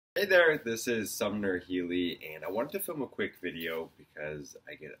Hey there, this is Sumner Healy, and I wanted to film a quick video because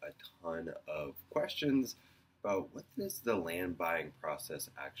I get a ton of questions about what does the land buying process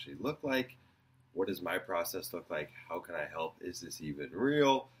actually look like? What does my process look like? How can I help? Is this even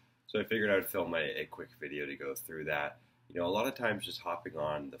real? So I figured I'd film a quick video to go through that. A lot of times just hopping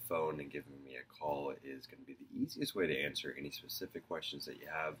on the phone and giving me a call is going to be the easiest way to answer any specific questions that you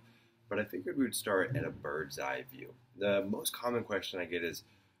have. But I figured we'd start at a bird's eye view. The most common question I get is,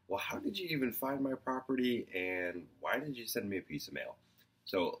 well, how did you even find my property and why did you send me a piece of mail?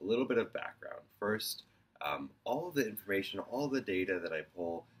 So a little bit of background. First, all of the information, all the data that I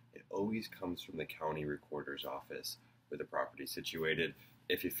pull, it always comes from the county recorder's office where the property is situated.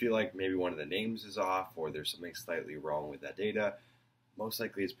 If you feel like maybe one of the names is off or there's something slightly wrong with that data, most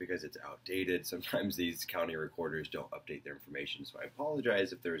likely it's because it's outdated. Sometimes these county recorders don't update their information, so I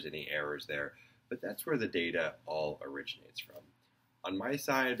apologize if there's any errors there, but that's where the data all originates from. On my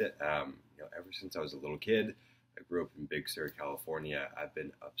side, ever since I was a little kid, I grew up in Big Sur, California. I've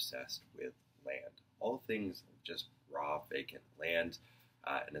been obsessed with land, all things just raw, vacant land.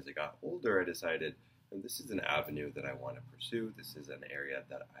 And as I got older, I decided this is an avenue that I want to pursue. This is an area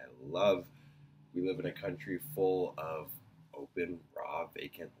that I love. We live in a country full of open, raw,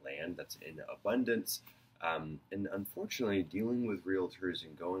 vacant land that's in abundance. And unfortunately, dealing with realtors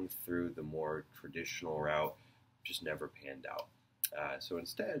and going through the more traditional route just never panned out. So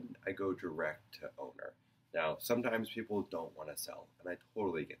instead, I go direct to owner. Now, sometimes people don't want to sell, and I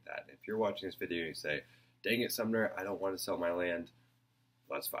totally get that. If you're watching this video and you say, dang it, Sumner, I don't want to sell my land,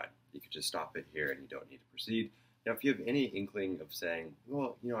 well, that's fine. You could just stop it here and you don't need to proceed. Now, if you have any inkling of saying,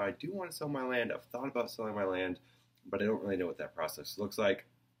 well, I do want to sell my land, I've thought about selling my land, but I don't really know what that process looks like,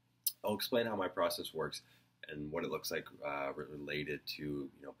 I'll explain how my process works and what it looks like related to,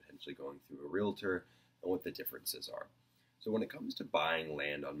 potentially going through a realtor and what the differences are. So when it comes to buying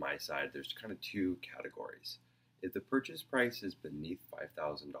land on my side, there's kind of two categories. If the purchase price is beneath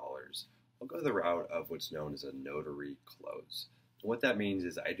 $5,000, I'll go the route of what's known as a notary close. And what that means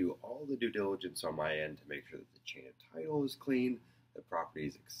is I do all the due diligence on my end to make sure that the chain of title is clean, the property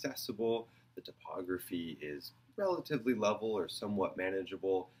is accessible, the topography is relatively level or somewhat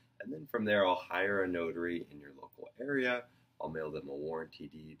manageable, and then from there I'll hire a notary in your local area. I'll mail them a warranty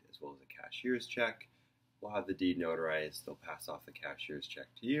deed as well as a cashier's check. We'll have the deed notarized, they'll pass off the cashier's check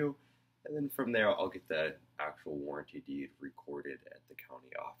to you, and then from there I'll get the actual warranty deed recorded at the county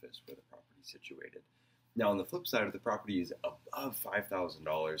office where the property is situated. Now on the flip side, if the property is above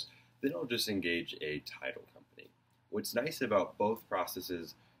 $5,000, then I'll just engage a title company. What's nice about both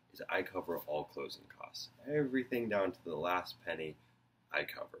processes is I cover all closing costs. Everything down to the last penny I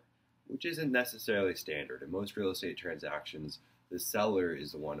cover, which isn't necessarily standard. In most real estate transactions, the seller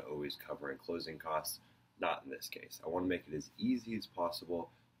is the one always covering closing costs. Not in this case. I want to make it as easy as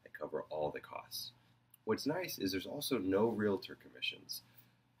possible. I cover all the costs. What's nice is there's also no realtor commissions.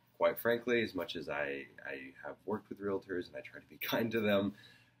 Quite frankly, as much as I have worked with realtors and I try to be kind to them,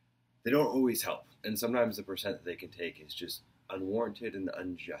 they don't always help. And sometimes the percent that they can take is just unwarranted and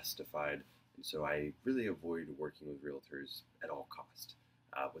unjustified. And so I really avoid working with realtors at all costs.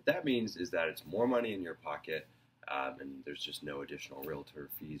 What that means is that it's more money in your pocket and there's just no additional realtor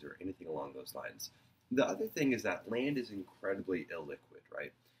fees or anything along those lines. The other thing is that land is incredibly illiquid,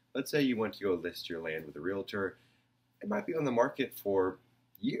 right? Let's say you want to go list your land with a realtor. It might be on the market for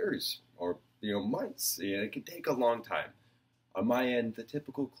years or months. It can take a long time. On my end, the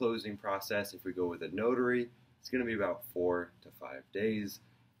typical closing process, if we go with a notary, it's going to be about 4 to 5 days.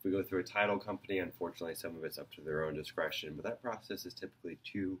 If we go through a title company, unfortunately, some of it's up to their own discretion, but that process is typically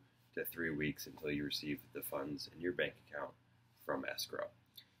 2 to 3 weeks until you receive the funds in your bank account from escrow.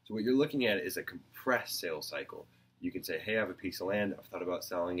 So what you're looking at is a compressed sales cycle. You can say, hey, I have a piece of land, I've thought about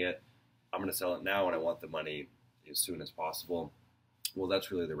selling it, I'm going to sell it now and I want the money as soon as possible. Well,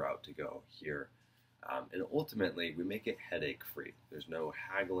 that's really the route to go here. And ultimately, we make it headache-free. There's no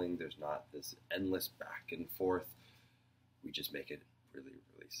haggling, there's not this endless back and forth. We just make it really,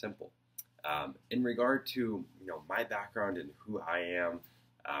 really simple. In regard to my background and who I am,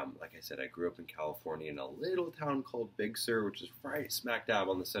 like I said, I grew up in California in a little town called Big Sur, which is right smack dab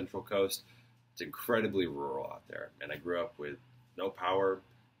on the Central Coast. It's incredibly rural out there. And I grew up with no power,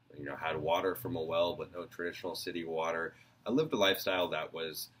 had water from a well, but no traditional city water. I lived a lifestyle that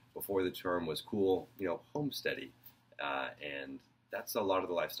was, before the term was cool, homesteady. And that's a lot of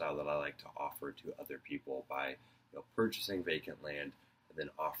the lifestyle that I like to offer to other people by purchasing vacant land and then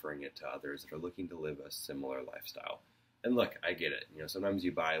offering it to others that are looking to live a similar lifestyle. And look, I get it. Sometimes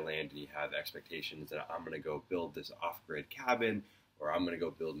you buy land and you have expectations that I'm going to go build this off-grid cabin, or I'm going to go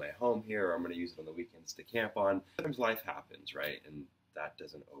build my home here, or I'm going to use it on the weekends to camp on. Sometimes life happens, right? And that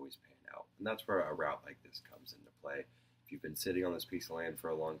doesn't always pan out. And that's where a route like this comes into play. If you've been sitting on this piece of land for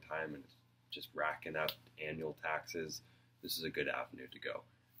a long time and it's just racking up annual taxes, this is a good avenue to go.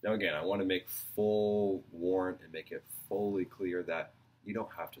 Now again, I want to make full warrant and make it fully clear that you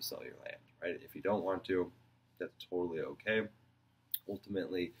don't have to sell your land, right? If you don't want to, that's totally okay.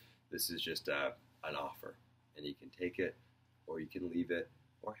 Ultimately, this is just an offer, and you can take it or you can leave it,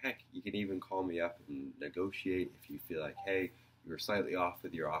 or heck, you can even call me up and negotiate if you feel like, hey, you were slightly off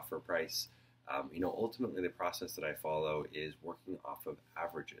with your offer price. Ultimately the process that I follow is working off of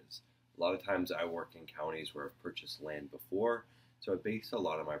averages. A lot of times I work in counties where I've purchased land before, so I base a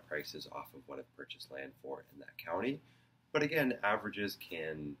lot of my prices off of what I've purchased land for in that county. But again, averages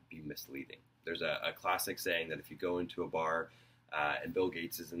can be misleading. There's a classic saying that if you go into a bar and Bill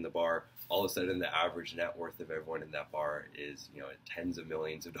Gates is in the bar, all of a sudden the average net worth of everyone in that bar is tens of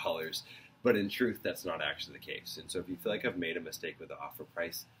millions of dollars. But in truth, that's not actually the case. And so if you feel like I've made a mistake with the offer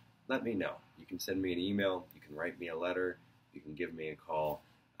price, let me know. You can send me an email, you can write me a letter, you can give me a call.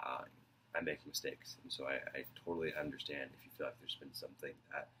 I make mistakes, and so I totally understand if you feel like there's been something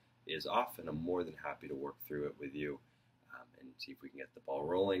that is off, and I'm more than happy to work through it with you and see if we can get the ball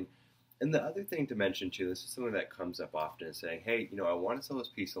rolling. And the other thing to mention too, this is something that comes up often, is saying, hey, I want to sell this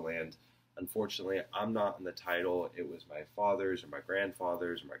piece of land. Unfortunately, I'm not in the title. It was my father's or my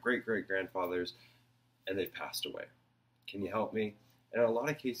grandfather's or my great-great-grandfather's, and they've passed away. Can you help me? And in a lot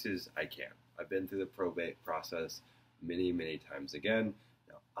of cases, I can. I've been through the probate process many, many times again.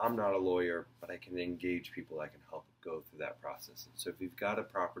 Now, I'm not a lawyer, but I can engage people that can help go through that process. And so if you've got a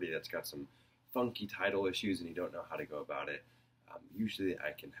property that's got some funky title issues and you don't know how to go about it, usually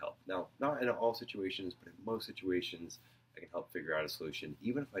I can help. Now, not in all situations, but in most situations, I can help figure out a solution.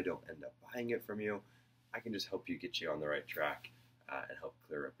 Even if I don't end up buying it from you, I can just help you get you on the right track and help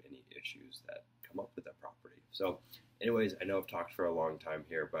clear up any issues that come up with that property. So anyways, I know I've talked for a long time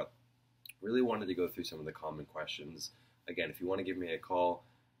here, but really wanted to go through some of the common questions. Again, if you want to give me a call,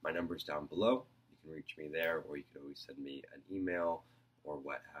 my number's down below. You can reach me there, or you could always send me an email or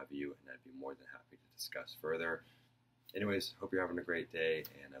what have you, and I'd be more than happy to discuss further. Anyways, hope you're having a great day,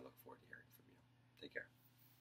 and I look forward to hearing from you. Take care.